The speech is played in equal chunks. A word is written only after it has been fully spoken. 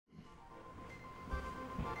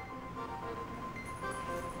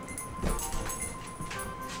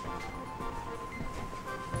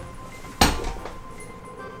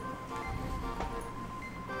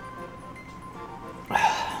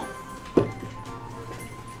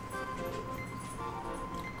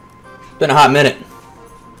Been a hot minute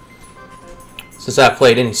since I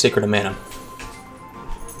played any Secret of Mana.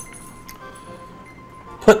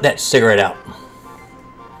 Put that cigarette out.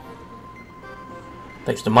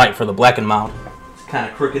 Thanks to Mike for the black and mild. It's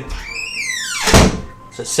kind of crooked.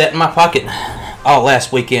 So it sat in my pocket all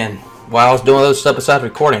last weekend while I was doing other stuff besides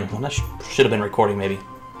recording. Well, I should have been recording maybe.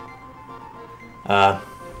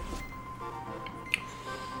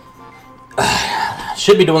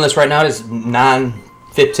 Should be doing this right now. It is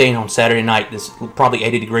 9:15 on Saturday night. It's probably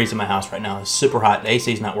 80 degrees in my house right now. It's super hot. The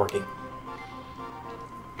AC is not working.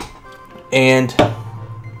 And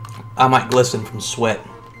I might glisten from sweat.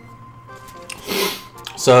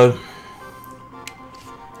 So,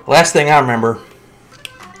 last thing I remember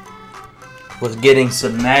was getting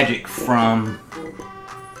some magic from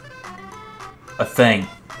a thing.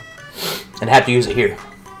 And I have to use it here.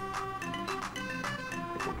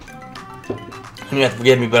 You have to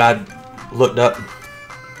forgive me, but I looked up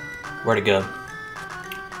where to go.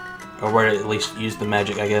 Or where to at least use the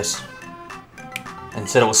magic, I guess. And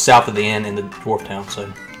said it was south of the inn in the dwarf town,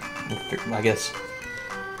 so I guess.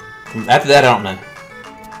 After that, I don't know.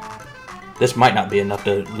 This might not be enough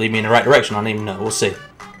to lead me in the right direction. I don't even know. We'll see.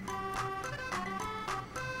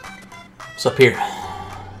 What's up here?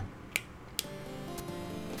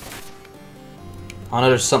 I know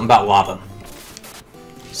there's something about lava.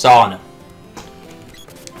 That's all I know.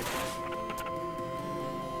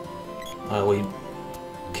 We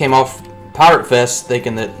came off Pirate Fest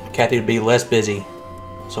thinking that Kathy would be less busy,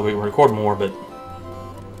 so we would record more, but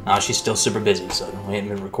she's still super busy, so we haven't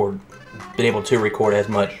been able to record as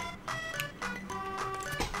much.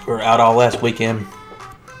 We were out all last weekend,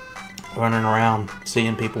 running around,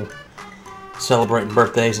 seeing people, celebrating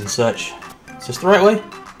birthdays and such. Is this the right way?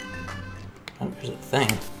 Oh, there's a thing.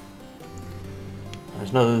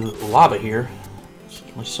 There's no lava here,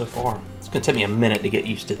 at least so far. It's going to take me a minute to get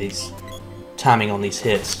used to these timing on these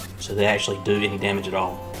hits, so they actually do any damage at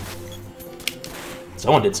all.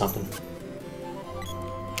 Someone did something.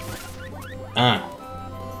 I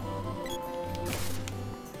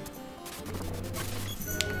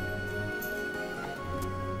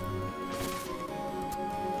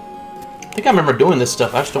think I remember doing this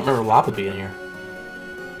stuff. I just don't remember lava being here.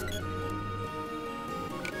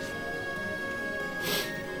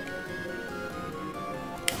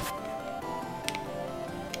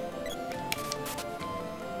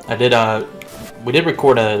 We did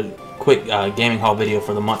record a quick gaming hall video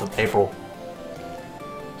for the month of April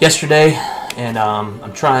yesterday, and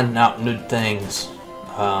I'm trying out new things.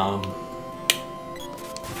 I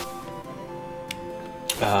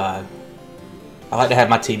like to have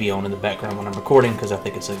my TV on in the background when I'm recording because I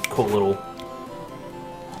think it's a cool little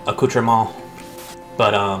accoutrement.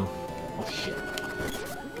 But oh shit.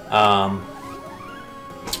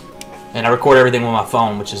 And I record everything with my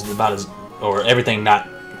phone, which is about as, or everything not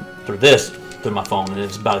through my phone, and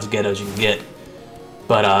it's about as ghetto as you can get.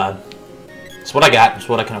 But it's what I got. It's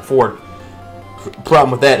what I can afford. The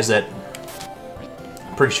problem with that is that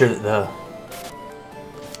I'm pretty sure that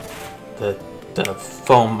the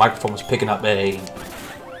phone microphone was picking up a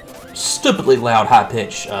stupidly loud,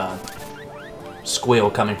 high-pitched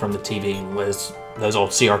squeal coming from the TV, as those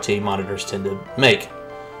old CRT monitors tend to make.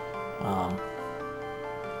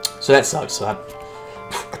 So that sucks. So I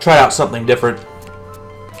tried out something different.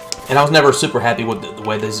 And I was never super happy with the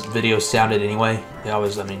way these videos sounded anyway. They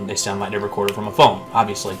always, I mean, they sound like they're recorded from a phone,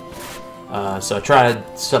 obviously. So I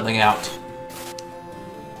tried something out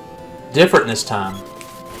different this time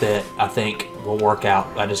that I think will work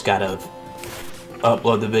out. I just gotta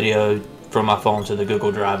upload the video from my phone to the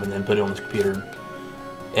Google Drive and then put it on the computer,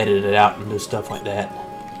 edit it out, and do stuff like that.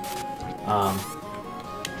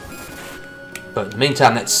 But in the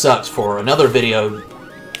meantime, that sucks for another video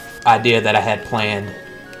idea that I had planned.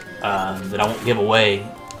 That I won't give away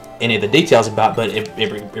any of the details about, but it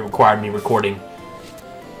required me recording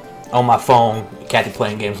on my phone, Kathy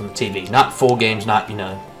playing games on the TV. Not full games, not, you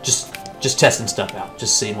know, just testing stuff out,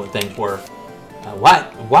 just seeing what things were.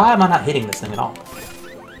 Why am I not hitting this thing at all?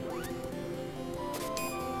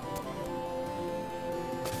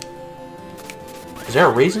 Is there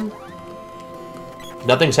a reason?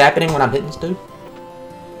 Nothing's happening when I'm hitting this dude?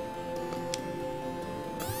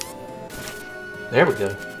 There we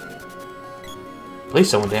go. Please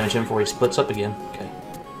someone damage him before he splits up again. Okay.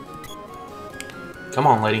 Come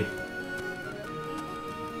on, lady.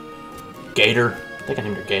 Gator. I think I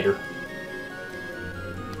named her Gator.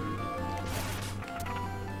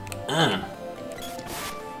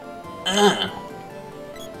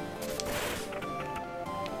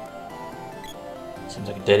 Seems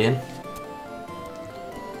like a dead end.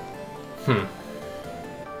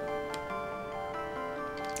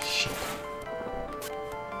 Shit.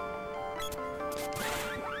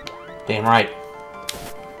 Damn right.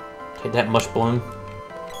 Take that, mush bloom.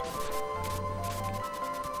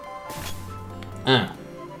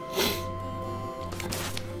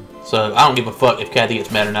 So, I don't give a fuck if Kathy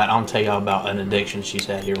gets mad or not. I'll tell y'all about an addiction she's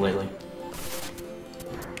had here lately.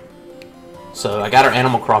 So, I got her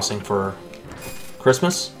Animal Crossing for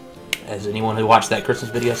Christmas, as anyone who watched that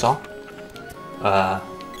Christmas video saw.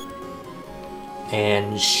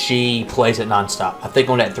 And she plays it non-stop. I think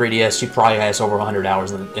on that 3DS, she probably has over 100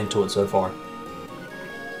 hours into it so far.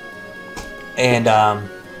 And,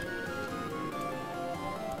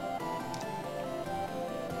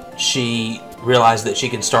 she realized that she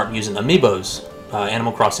can start using amiibos,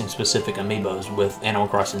 Animal Crossing specific amiibos. With Animal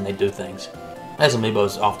Crossing, they do things, as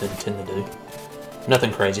amiibos often tend to do.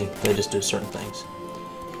 Nothing crazy, they just do certain things.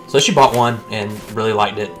 So she bought one and really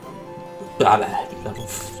liked it.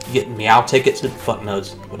 Getting meow tickets, who the fuck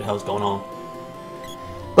knows what the hell's going on.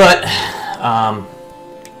 But,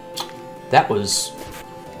 that was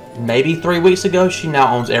maybe 3 weeks ago. She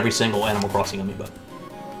now owns every single Animal Crossing amiibo.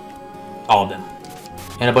 All of them.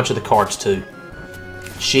 And a bunch of the cards, too.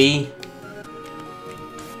 It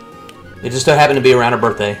just so happened to be around her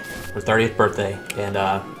birthday. Her 30th birthday. And,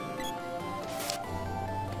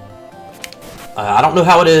 I don't know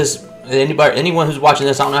how it is. Anyone who's watching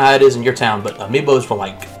this, I don't know how it is in your town, but amiibos for,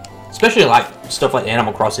 like, especially like stuff like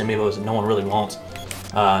Animal Crossing amiibos that no one really wants,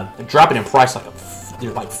 dropping in price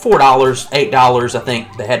they're like $4, $8. I think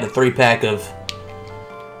they had the 3-pack of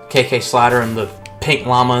KK Slider and the pink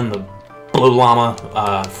llama and the blue llama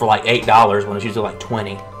for like $8 when it's usually like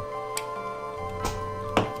 $20.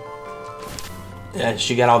 Yeah,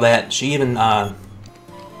 she got all that. She even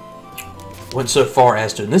went so far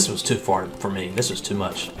as to, and this was too far for me. This was too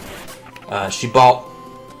much. She bought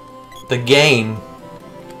the game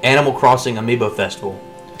Animal Crossing Amiibo Festival,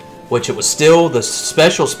 which it was still the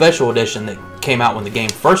special edition that came out when the game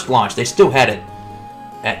first launched. They still had it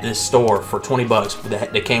at this store for 20 bucks.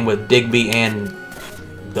 They came with Digby and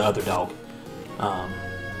the other dog.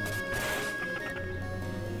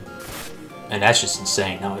 And that's just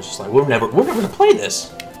insane. I was just like, we're never gonna play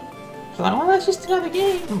this. So like, well, that's just another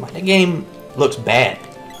game. I'm like, that game looks bad.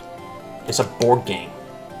 It's a board game.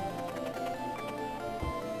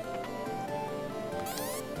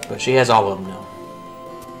 But she has all of them now.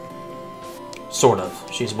 Sort of.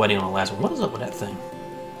 She's waiting on the last one. What is up with that thing?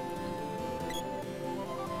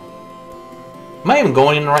 Am I even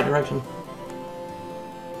going in the right direction?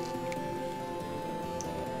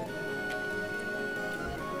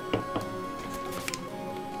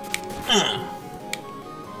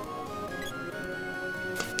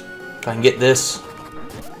 If I can get this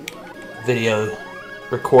video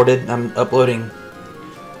recorded, I'm uploading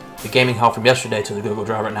the gaming hall from yesterday to the Google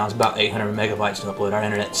Drive right now. It's about 800 megabytes to upload. Our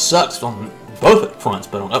internet sucks on both fronts,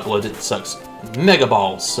 but on uploads it sucks mega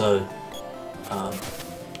balls. So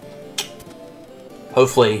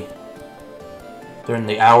hopefully during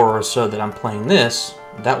the hour or so that I'm playing this,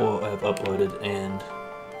 that will have uploaded, and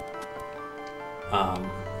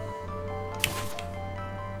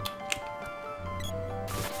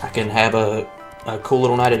I can have a cool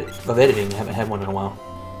little night of editing. I haven't had one in a while.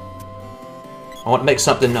 I want to make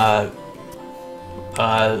something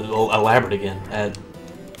elaborate again.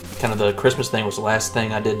 Kind of the Christmas thing was the last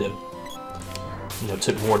thing I did that,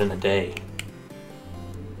 took more than a day.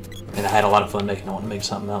 And I had a lot of fun making it. I want to make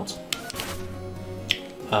something else.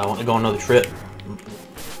 I want to go on another trip.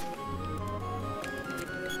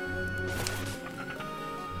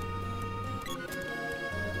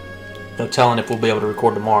 No telling if we'll be able to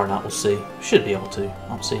record tomorrow or not. We'll see. We should be able to. I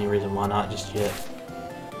don't see any reason why not just yet.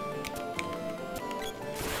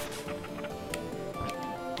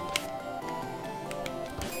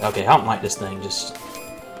 Okay, I don't like this thing. Just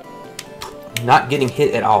not getting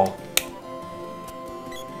hit at all.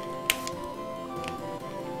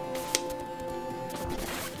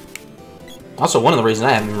 Also, one of the reasons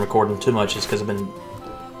I haven't been recording too much is because I've been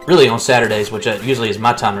really on Saturdays, which usually is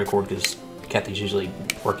my time to record because Kathy's usually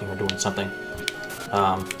working or doing something.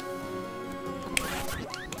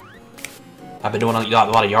 I've been doing a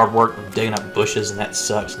lot of yard work, digging up bushes, and that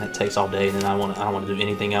sucks, and that takes all day. And then I don't want to do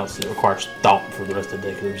anything else that requires thought for the rest of the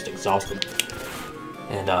day because I'm just exhausted.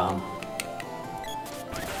 And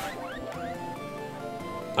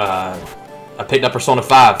I picked up Persona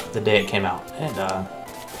 5 the day it came out, and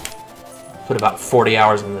put about 40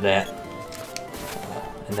 hours into that.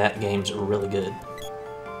 And that game's really good.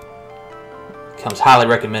 Comes highly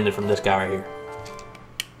recommended from this guy right here.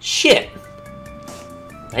 Shit!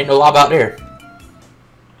 Ain't no law about there.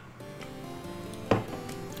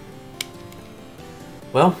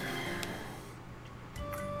 Well,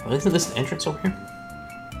 isn't this the entrance over here?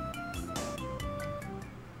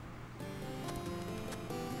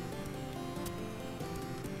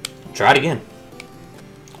 try it again.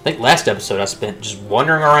 I think last episode I spent just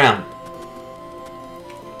wandering around.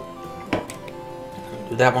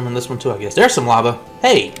 Do that one and this one too, I guess. There's some lava.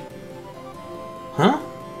 Hey! Huh?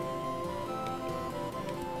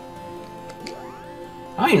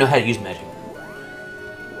 I don't even know how to use magic.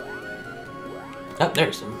 Oh,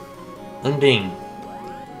 there's some. Undine.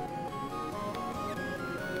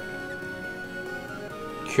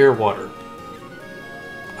 Cure water.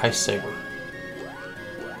 Ice saber.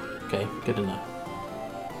 Okay, good to know.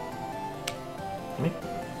 Let me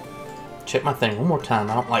check my thing one more time.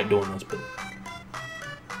 I don't like doing this, but...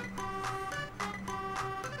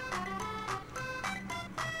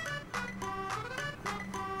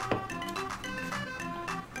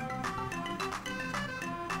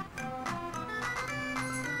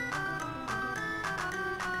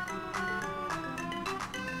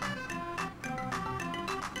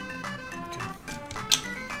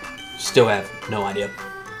 Still have no idea.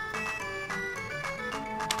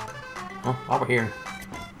 Well, while we're here,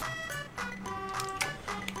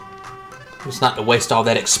 it's not to waste all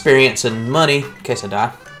that experience and money in case I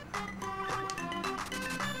die.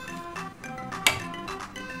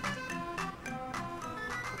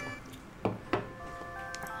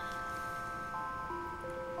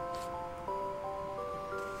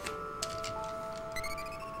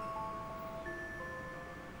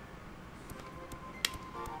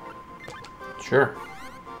 Sure.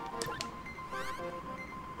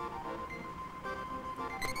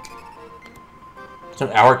 Is there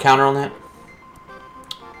an hour counter on that?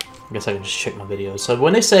 I guess I can just check my videos. So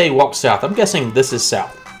when they say walk south, I'm guessing this is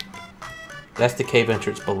south. That's the cave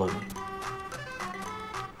entrance below me.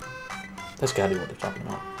 That's gotta be what they're talking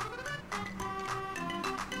about.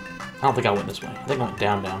 I don't think I went this way. I think I went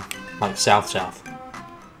down, down. Like south, south.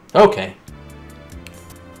 Okay.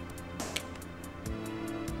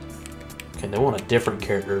 Okay, they want a different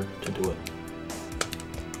character to do it.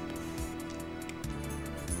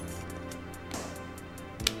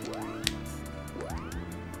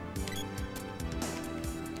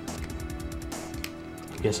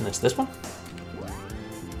 I'm guessing it's this one?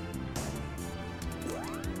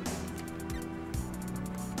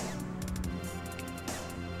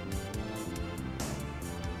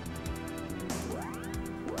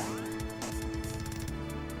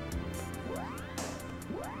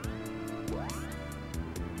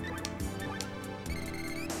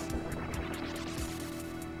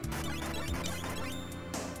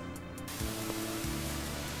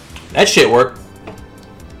 That shit worked.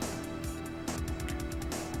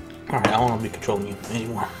 Alright, I don't want to be controlling you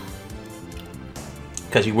anymore.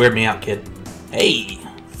 Because you weirded me out, kid. Hey!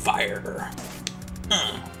 Fire!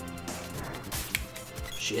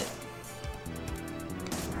 Shit.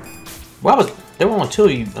 Well, there were only two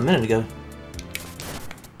of you a minute ago.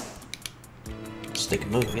 Stick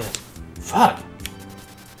and move, I guess. Fuck!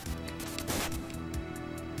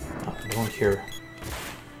 Oh, I'm going here.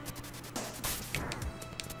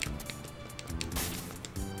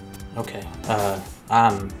 Okay, I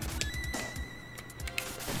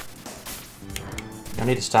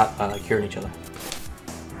need to stop curing each other.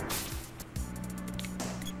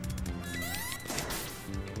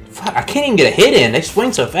 Fuck, I can't even get a hit in. They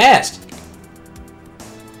swing so fast.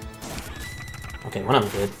 Okay, one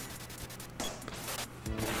of them did.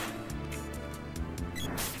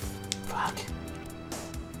 Fuck.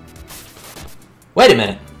 Wait a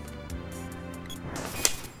minute.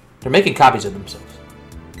 They're making copies of themselves.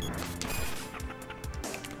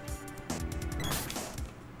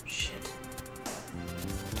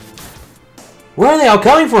 Where are they all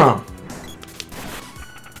coming from?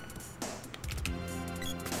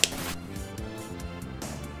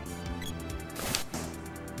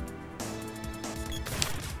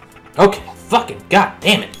 Okay, fucking god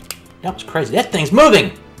damn it. That was crazy. That thing's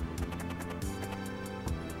moving!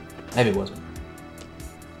 Maybe it wasn't.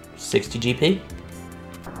 60 GP?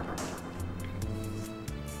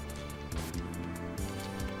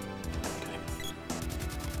 Okay.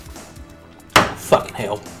 Fucking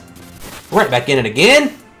hell. Right back in it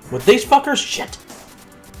again? With these fuckers? Shit.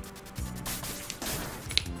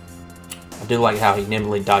 I do like how he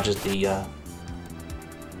nimbly dodges the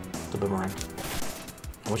boomerang.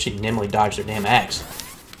 I wish he'd nimbly dodge their damn axe.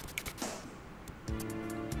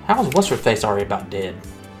 How is What's-Her-Face already about dead?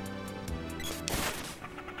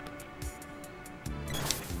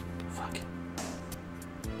 Fuck.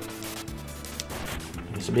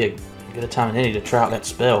 This would be a good a time as any to try out that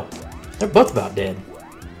spell. They're both about dead.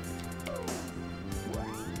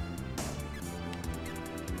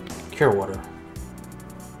 Cure water.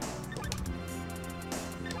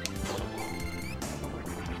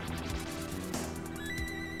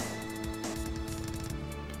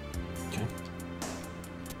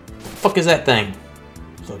 fuck is that thing?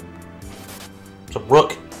 It's a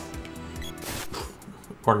rook.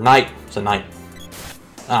 Or knight. It's a knight.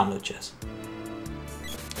 I don't know chess.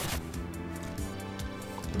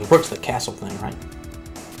 The rook's the castle thing, right?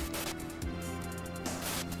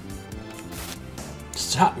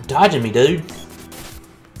 Stop dodging me, dude.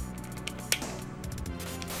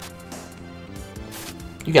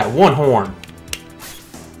 You got one horn.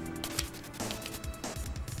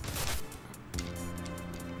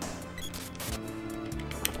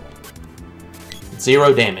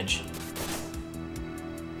 Zero damage.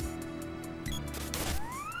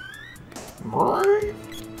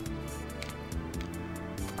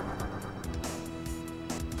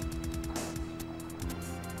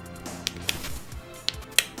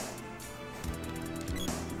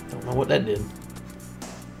 Don't know what that did.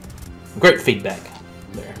 Great feedback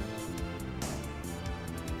there.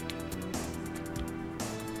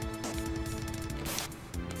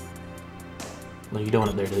 What are you doing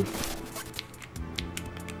up there, dude?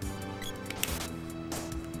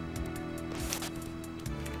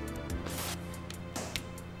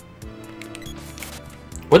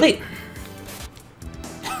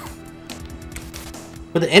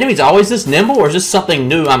 Were the enemies always this nimble, or is this something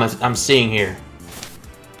new I'm seeing here?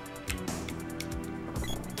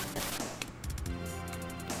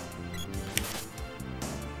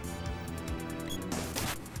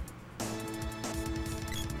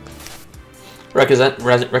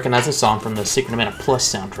 Recognize this song from the Secret Amanda Plus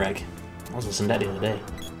soundtrack. I was listening to that the other day.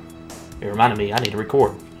 It reminded me I need to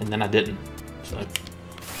record, and then I didn't. So,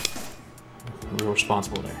 real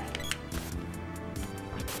responsible there.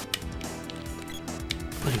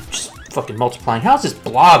 Look at just fucking multiplying. How is this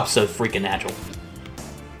blob so freaking natural?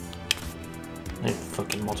 They're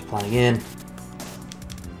fucking multiplying again.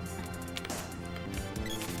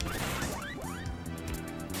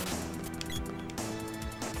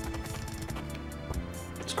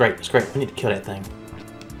 It's great, it's great. We need to kill that thing.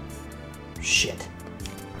 Shit.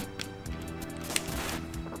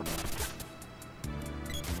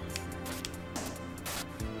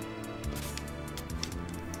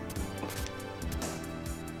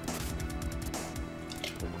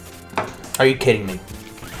 Are you kidding me?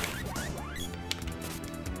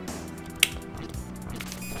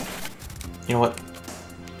 You know what?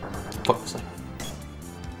 Fuck this thing.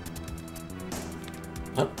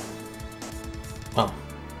 Oh. Oh.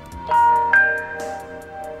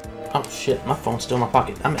 Oh shit, my phone's still in my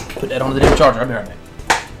pocket. I'm gonna put that on the damn charger. I'll be right back.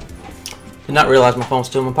 Did not realize my phone's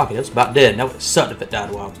still in my pocket. It was about dead. That would have sucked if it died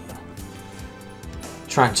while I was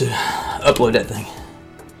trying to upload that thing.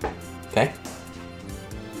 Okay.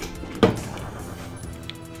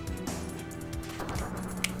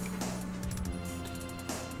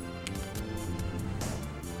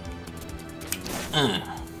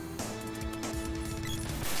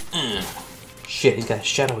 Shit, he's got a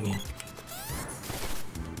shadow again.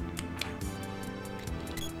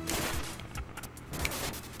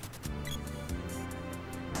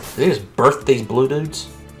 Did they just birth these blue dudes?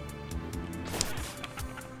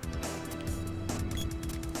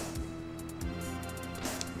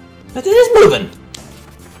 But it is moving!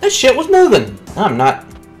 That shit was moving! I'm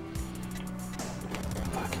not...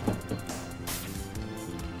 Fuck.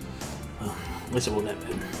 Well, at least it wasn't that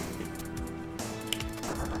bad.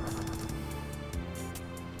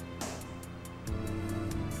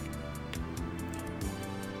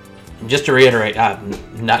 Just to reiterate,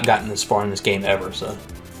 I've not gotten this far in this game ever, so...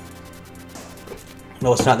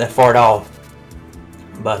 No, it's not that far at all.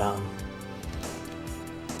 But,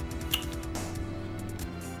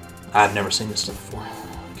 I've never seen this stuff before.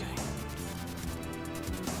 Okay.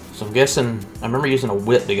 So I'm guessing... I remember using a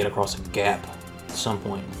whip to get across a gap at some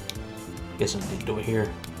point. I'm guessing I need to do it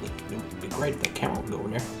here. It would be great if that camera would go over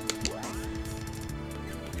there.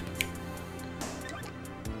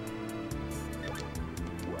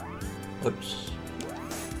 Oops.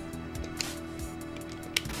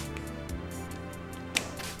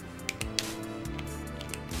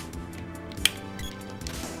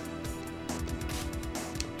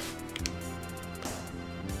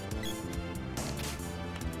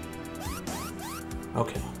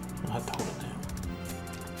 Okay, I'll have to hold it down.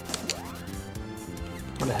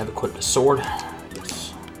 Would I have equipped a sword?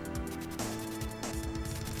 Yes.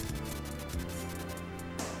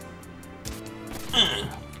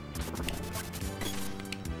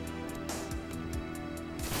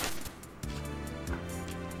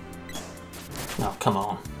 Oh, come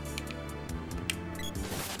on.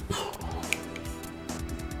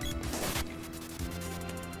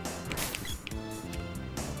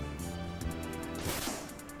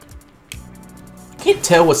 Can't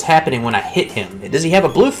tell what's happening when I hit him. Does he have a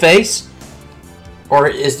blue face? Or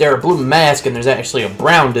is there a blue mask and there's actually a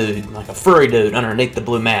brown dude, like a furry dude, underneath the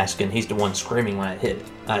blue mask, and he's the one screaming when I hit it?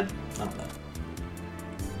 I don't know.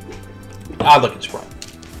 Odd looking sprite.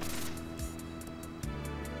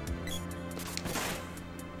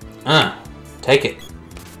 Take it.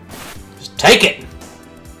 Just take it!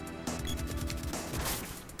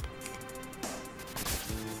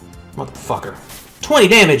 Motherfucker. 20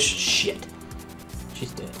 damage! Shit.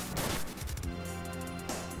 She's dead.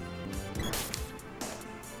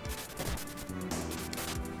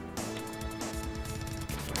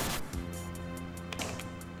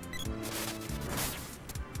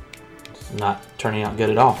 It's not turning out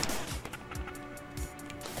good at all.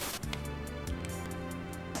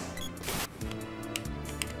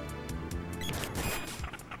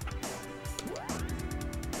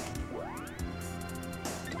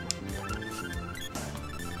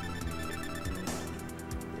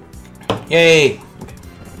 Yay!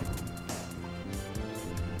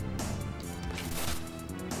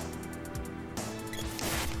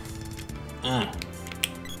 Okay.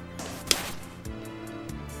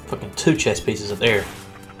 Fucking 2 chest pieces up there.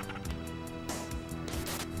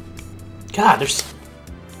 God, there's...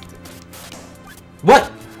 What?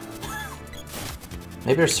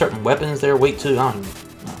 Maybe there's certain weapons that are weak too. I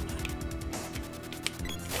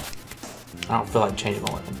don't feel like changing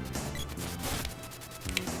my weapon.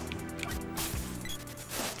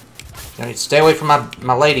 I need to stay away from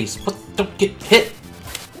my ladies. What? Don't get hit.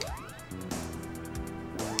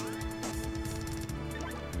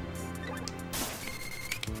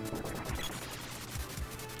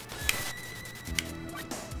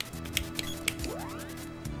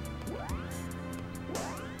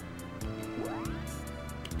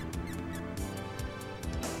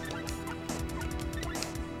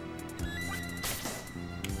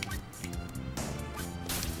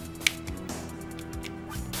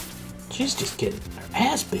 She's just getting her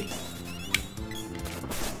ass beat.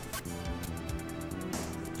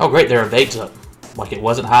 Oh great, there are evades up. Like it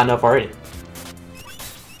wasn't high enough already.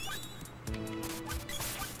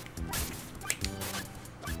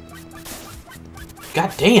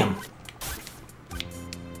 God damn.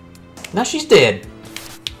 Now she's dead.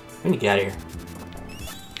 We need to get out of here.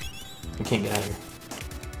 We can't get out of here.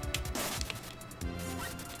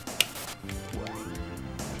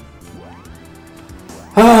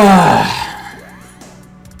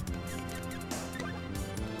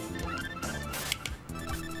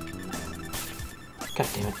 God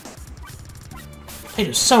damn it. They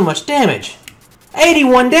do so much damage.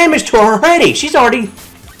 81 damage to her already. She's already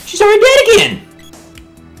dead again.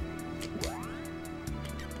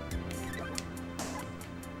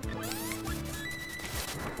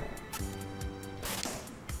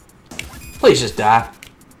 Please just die.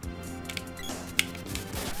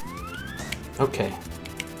 Okay.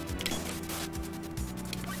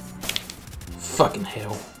 Fucking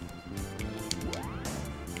hell.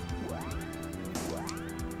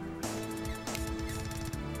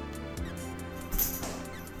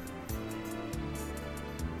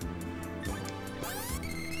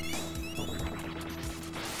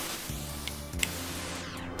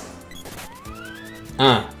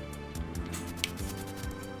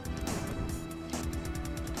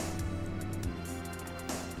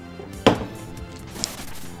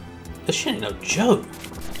 This shit ain't no joke.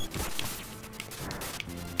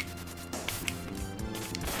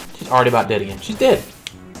 She's already about dead again. She's dead.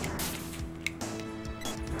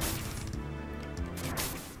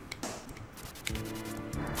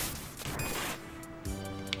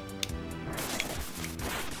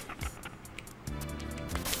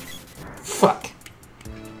 Fuck.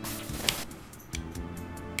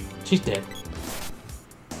 She's dead.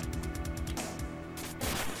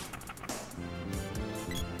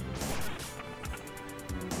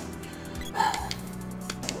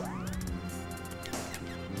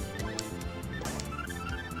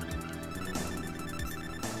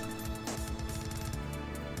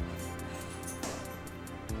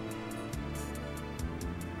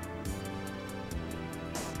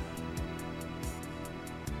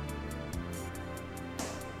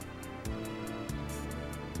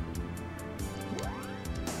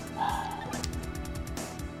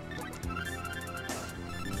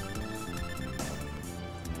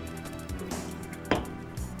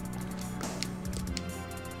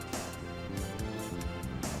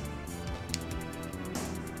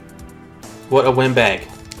 What a windbag,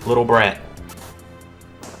 little brat.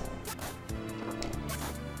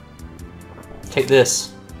 Take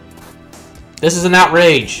this. This is an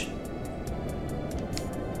outrage.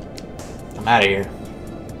 I'm out of here.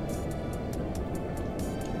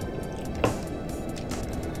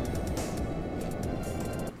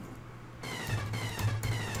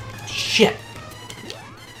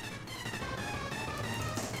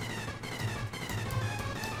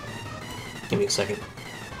 Give me a second.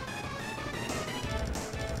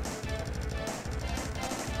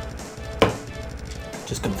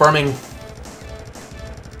 Just confirming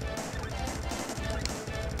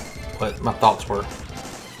what my thoughts were.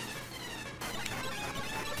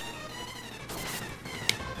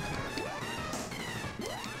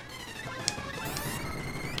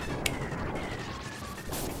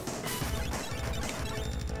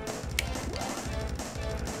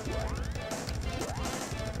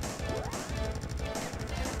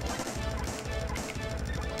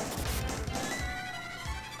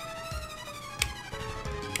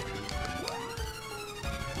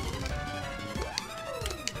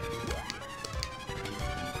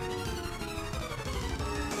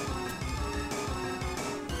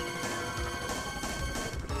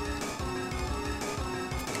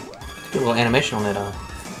 Get a little animation on that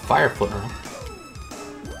fire floating around.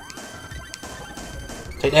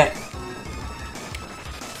 Take that.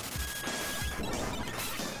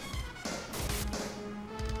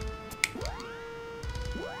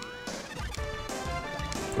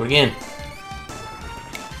 Go again.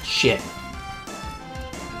 Shit.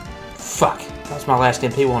 Fuck. That was my last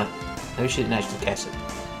MP, wasn't it? Maybe she didn't actually cast it.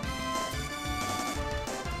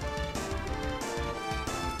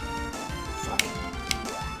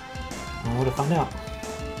 To find out.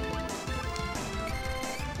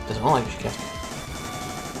 Doesn't look like she cast it.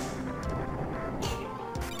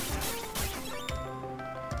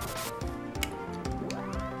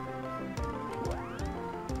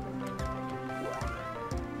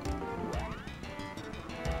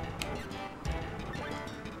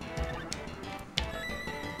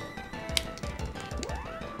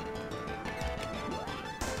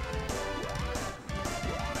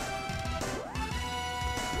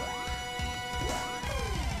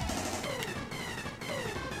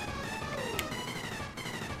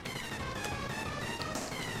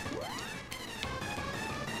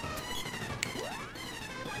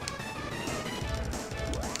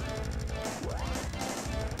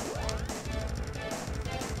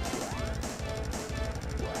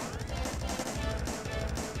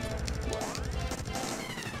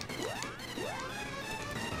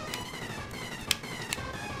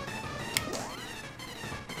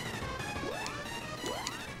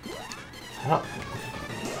 Oh.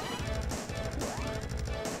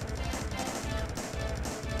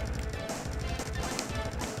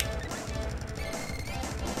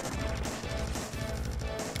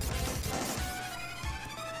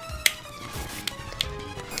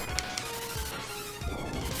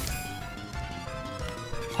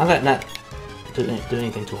 How did that not do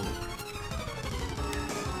anything to him?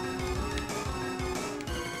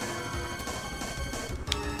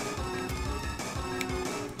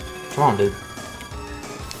 Come on, dude.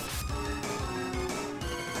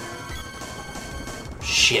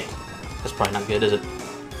 Shit. That's probably not good, is it?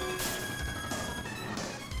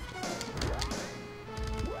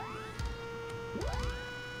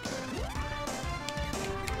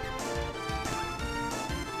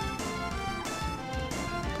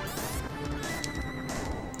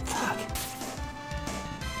 Fuck.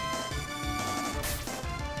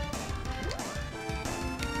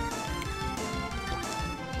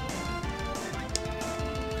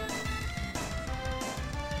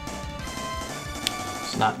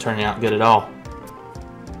 It's not turning out good at all.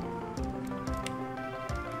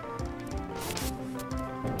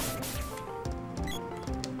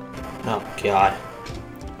 Oh, God.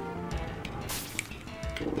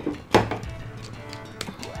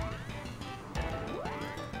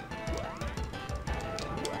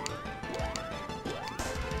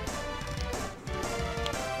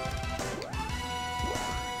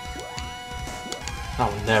 I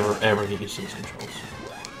will never, ever get used to these controls.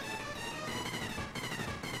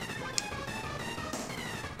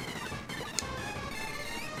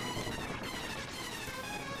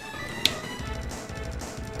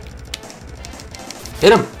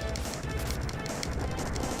 Hit him!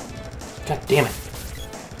 God damn it.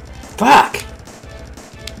 Fuck!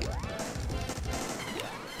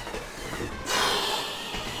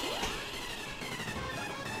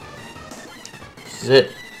 This is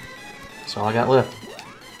it. That's all I got left.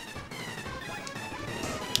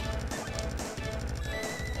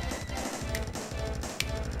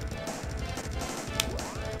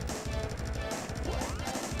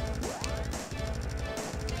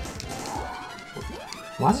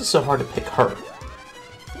 Why is it so hard to pick her?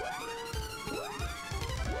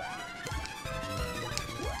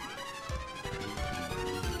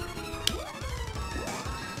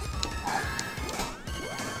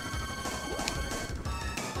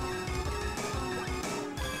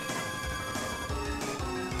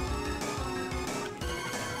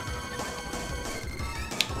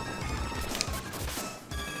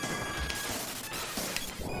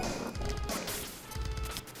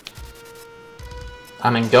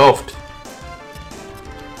 I'm engulfed.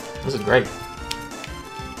 This is great.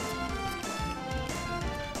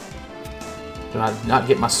 Do I not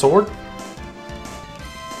get my sword?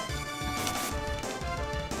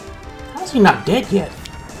 How is he not dead yet?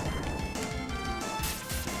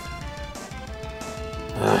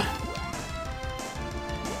 Ugh.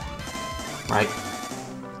 Right.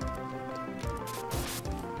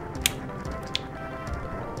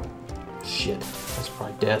 Shit. That's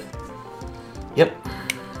probably death. Yep.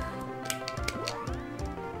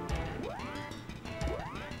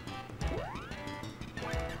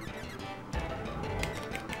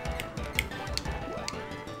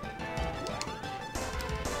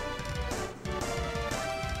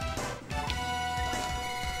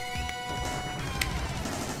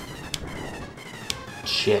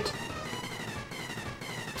 Shit.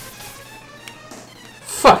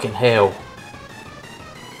 Fucking hell.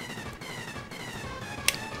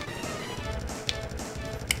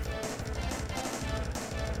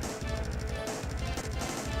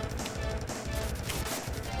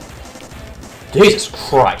 Jesus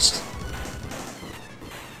Christ.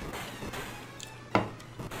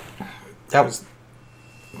 That was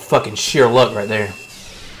fucking sheer luck right there.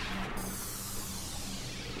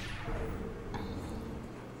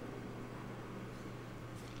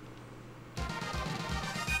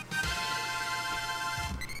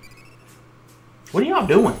 What are y'all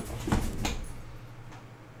doing?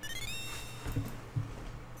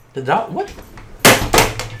 The dog? What?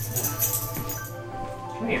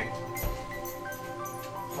 Come here.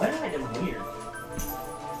 Why am I doing weird?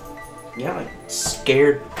 Yeah, like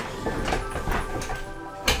scared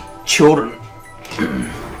children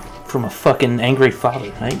from a fucking angry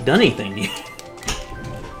father. I ain't done anything to you.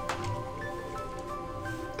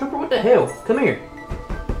 Cooper, what the hell? Come here.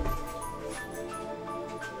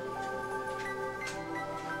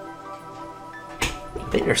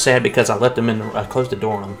 I think they're sad because I left them in the... I closed the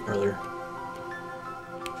door on them earlier.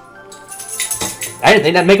 I didn't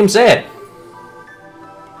think that'd make them sad.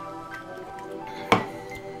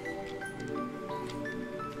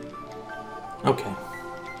 Okay.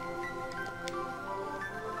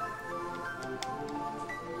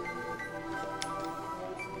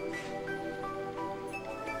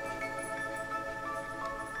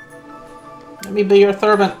 Let me be your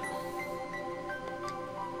servant.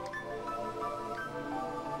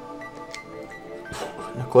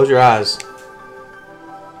 Now close your eyes,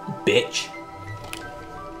 bitch.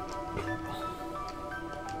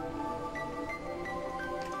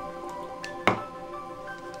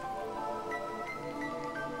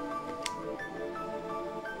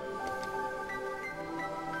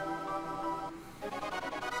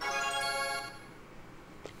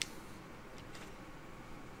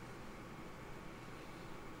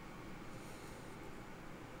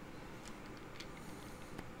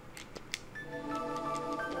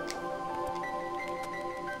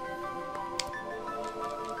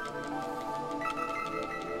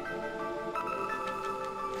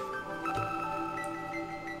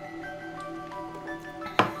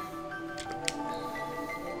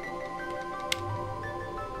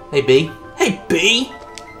 Hey, B. Hey, B!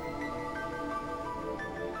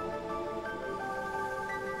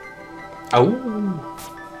 Oh!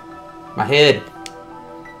 My head.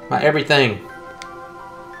 My everything.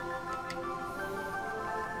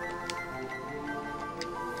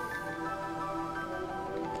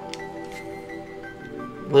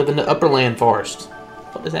 Live in the Upperland Forest.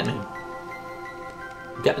 What does that mean?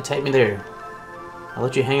 You got to take me there. I'll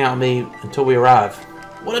let you hang out with me until we arrive.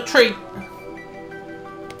 What a treat!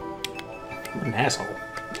 What an asshole.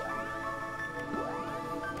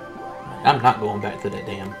 I'm not going back to that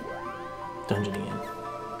damn dungeon again.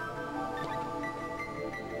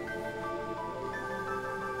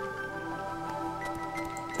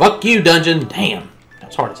 Fuck you, dungeon! Damn!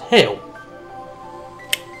 That's hard as hell.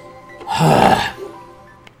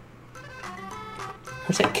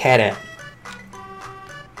 Where's that cat at?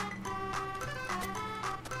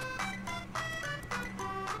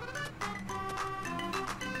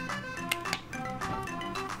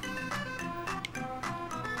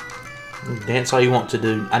 Dance all you want to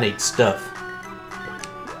do. I need stuff.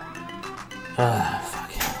 Fuck.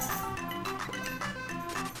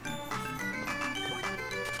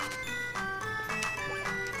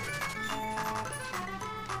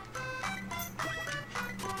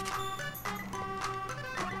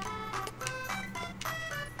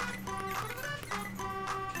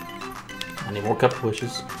 I need more cup of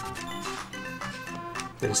wishes.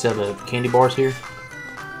 They sell the candy bars here.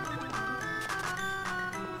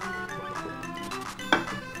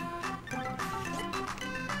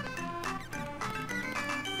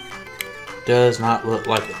 Does not look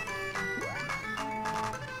like it.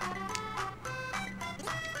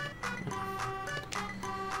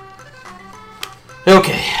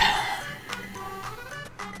 Okay.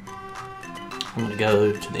 I'm gonna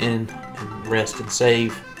go to the end and rest and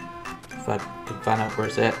save. If I can find out where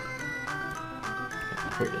it's at.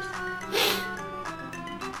 Here it is.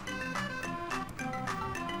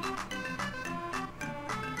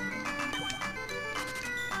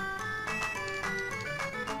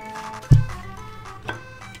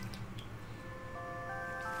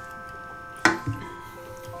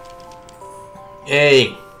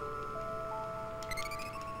 Yay!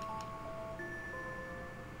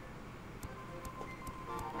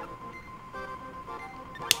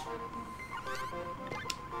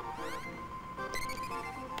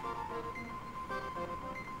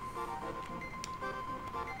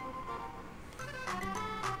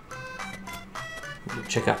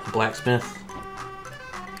 Check out the blacksmith.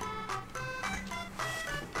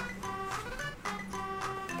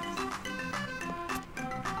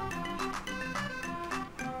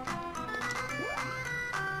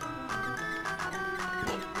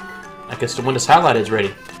 I guess the Windows highlight is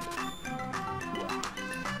ready.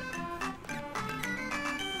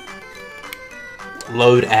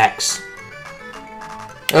 Load axe.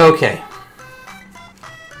 Okay.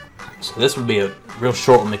 So this would be a real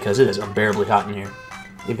short one because it is unbearably hot in here.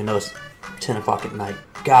 Even though it's 10 o'clock at night.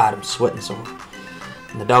 God, I'm sweating so hard.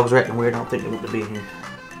 And the dogs are acting weird. I don't think they want to be in here.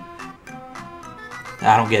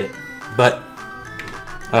 I don't get it. But,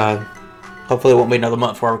 hopefully it won't be another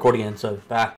month before I record again. So, bye.